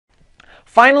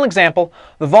Final example,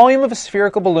 the volume of a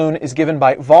spherical balloon is given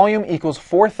by volume equals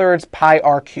 4/3 pi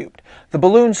r cubed. The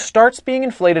balloon starts being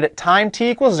inflated at time t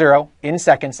equals 0 in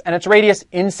seconds, and its radius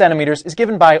in centimeters is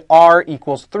given by r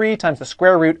equals 3 times the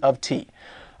square root of t.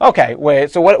 Okay,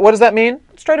 wait, so what does that mean?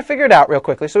 Let's try to figure it out real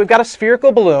quickly. So we've got a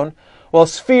spherical balloon. Well, a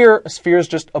sphere is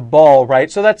just a ball, right?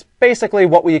 So that's basically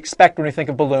what we expect when we think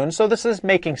of balloons. So this is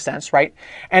making sense, right?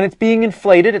 And it's being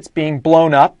inflated, it's being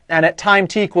blown up, and at time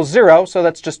t equals 0, so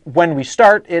that's just when we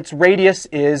start, its radius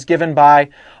is given by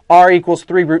r equals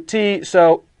 3 root t.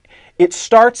 So it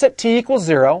starts at t equals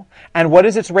 0, and what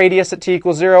is its radius at t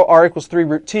equals 0? R equals 3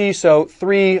 root t, so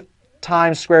 3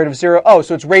 times square root of 0. Oh,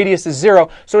 so its radius is 0.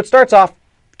 So it starts off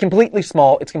completely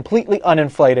small, it's completely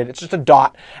uninflated, it's just a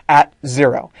dot at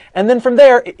 0. And then from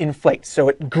there, it inflates. So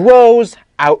it grows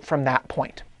out from that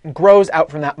point. It grows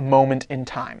out from that moment in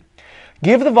time.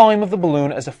 Give the volume of the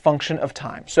balloon as a function of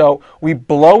time. So we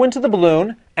blow into the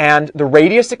balloon, and the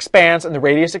radius expands, and the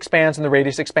radius expands, and the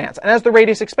radius expands. And as the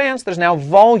radius expands, there's now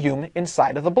volume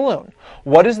inside of the balloon.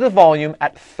 What is the volume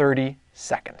at 30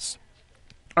 seconds?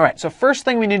 All right, so first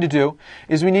thing we need to do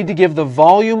is we need to give the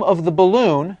volume of the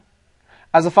balloon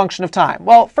as a function of time.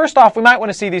 Well, first off, we might want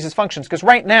to see these as functions, because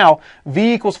right now,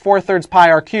 v equals 4/3 pi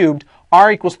r cubed,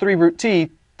 r equals 3 root t,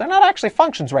 they're not actually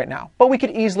functions right now, but we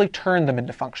could easily turn them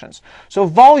into functions. So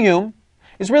volume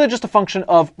is really just a function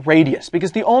of radius,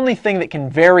 because the only thing that can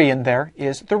vary in there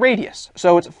is the radius.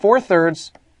 So it's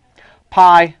 4/3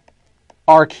 pi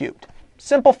r cubed.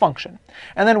 Simple function.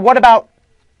 And then what about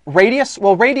radius?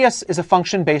 Well, radius is a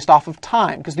function based off of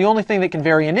time, because the only thing that can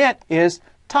vary in it is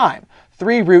time,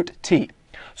 3 root t.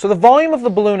 So the volume of the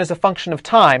balloon is a function of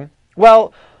time.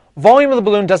 Well, volume of the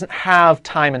balloon doesn't have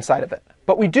time inside of it.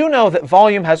 But we do know that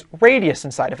volume has radius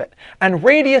inside of it. And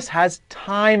radius has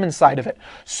time inside of it.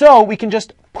 So we can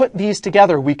just put these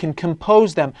together. We can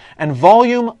compose them. And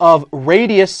volume of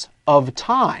radius of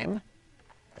time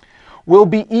will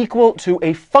be equal to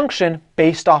a function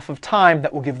based off of time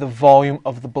that will give the volume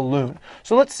of the balloon.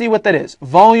 So let's see what that is.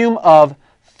 Volume of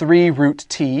 3 root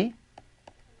t.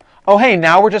 Oh, hey,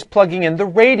 now we're just plugging in the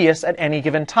radius at any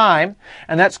given time,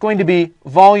 and that's going to be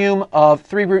volume of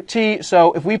 3 root t.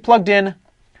 So if we plugged in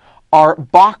our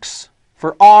box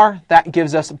for r, that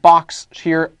gives us box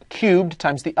here cubed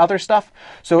times the other stuff.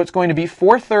 So it's going to be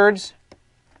 4/3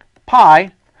 pi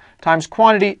times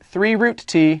quantity 3 root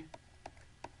t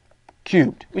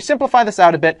cubed. We simplify this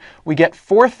out a bit. We get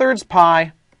 4/3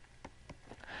 pi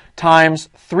times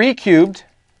 3 cubed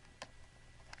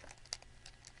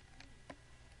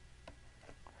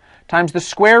times the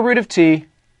square root of t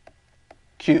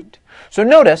cubed. So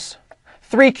notice,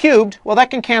 3 cubed, well, that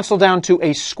can cancel down to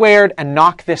a squared and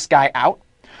knock this guy out.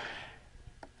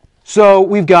 So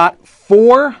we've got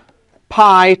 4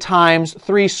 pi times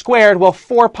 3 squared. Well,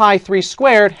 4 pi 3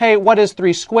 squared, hey, what is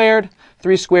 3 squared?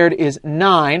 3 squared is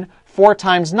 9. 4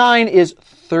 times 9 is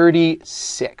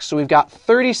 36. So we've got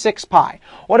 36 pi.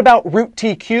 What about root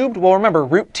t cubed? Well, remember,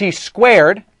 root t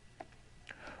squared,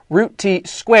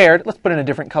 let's put in a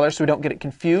different color so we don't get it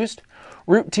confused.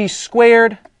 Root t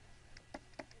squared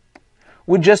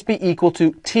would just be equal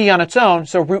to t on its own.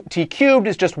 So root t cubed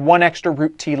is just 1 extra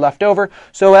root t left over.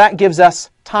 So that gives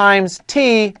us times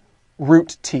t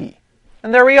root t.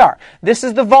 And there we are. This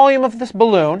is the volume of this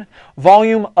balloon,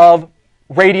 volume of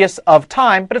radius of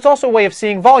time, but it's also a way of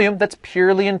seeing volume that's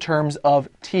purely in terms of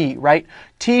t, right?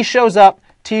 T shows up,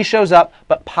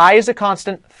 but pi is a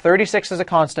constant, 36 is a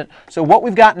constant. So what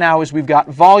we've got now is we've got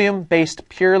volume based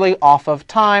purely off of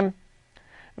time.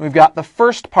 We've got the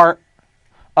first part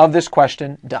of this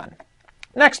question done.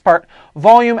 Next part,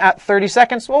 volume at 30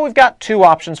 seconds. Well, we've got two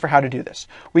options for how to do this.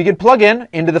 We could plug in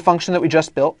into the function that we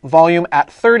just built. Volume at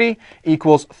 30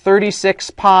 equals 36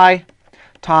 pi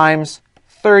times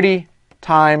 30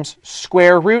 times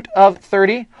square root of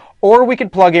 30. Or we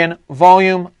could plug in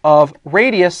volume of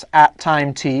radius at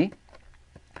time t,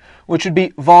 which would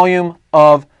be volume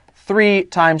of 3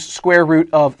 times square root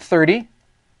of 30,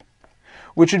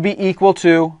 which would be equal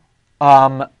to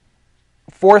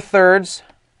 4/3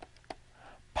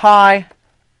 pi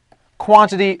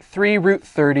quantity 3 root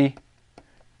 30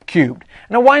 cubed.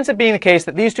 And it winds up being the case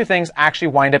that these two things actually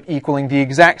wind up equaling the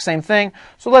exact same thing.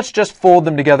 So let's just fold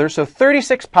them together. So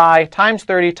 36 pi times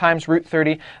 30 times root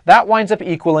 30, that winds up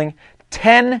equaling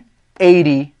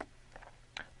 1080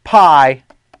 pi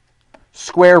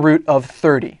square root of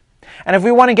 30. And if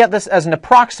we want to get this as an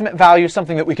approximate value,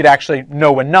 something that we could actually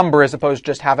know a number as opposed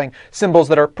to just having symbols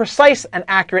that are precise and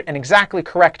accurate and exactly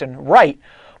correct and right,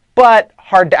 but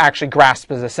hard to actually grasp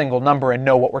as a single number and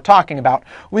know what we're talking about,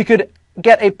 we could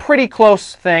get a pretty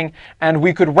close thing, and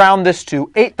we could round this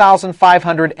to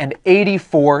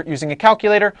 8,584 using a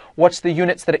calculator. What's the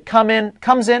units that it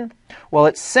comes in? Well,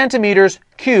 it's centimeters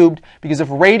cubed, because if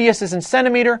radius is in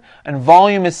centimeter and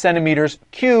volume is centimeters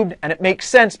cubed, and it makes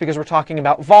sense because we're talking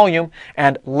about volume,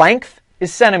 and length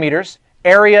is centimeters,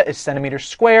 area is centimeters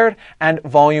squared, and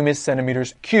volume is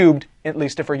centimeters cubed, at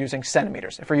least if we're using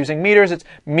centimeters. If we're using meters, it's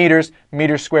meters,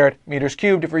 meters squared, meters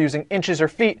cubed. If we're using inches or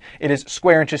feet, it is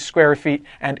square inches, square feet,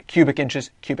 and cubic inches,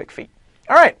 cubic feet.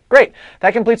 All right, great.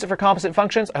 That completes it for composite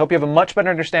functions. I hope you have a much better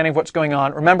understanding of what's going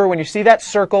on. Remember, when you see that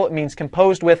circle, it means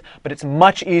composed with, but it's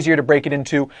much easier to break it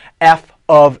into f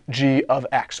of g of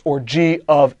x, or g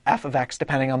of f of x,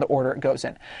 depending on the order it goes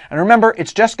in. And remember,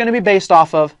 it's just going to be based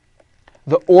off of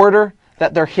the order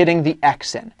that they're hitting the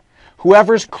x in.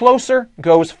 Whoever's closer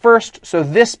goes first, so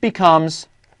this becomes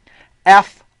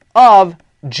f of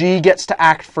g gets to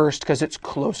act first because it's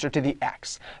closer to the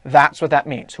x. That's what that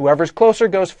means. Whoever's closer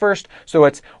goes first, so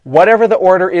it's whatever the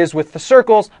order is with the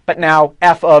circles, but now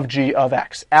f of g of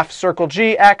x. F circle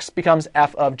g x becomes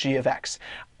f of g of x.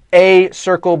 A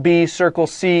circle b circle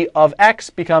c of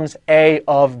x becomes a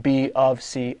of b of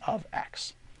c of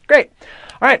x. Great.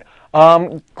 All right.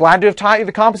 Glad to have taught you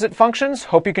the composite functions.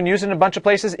 Hope you can use it in a bunch of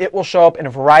places. It will show up in a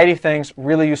variety of things.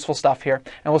 Really useful stuff here.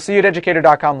 And we'll see you at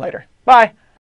Educator.com later. Bye.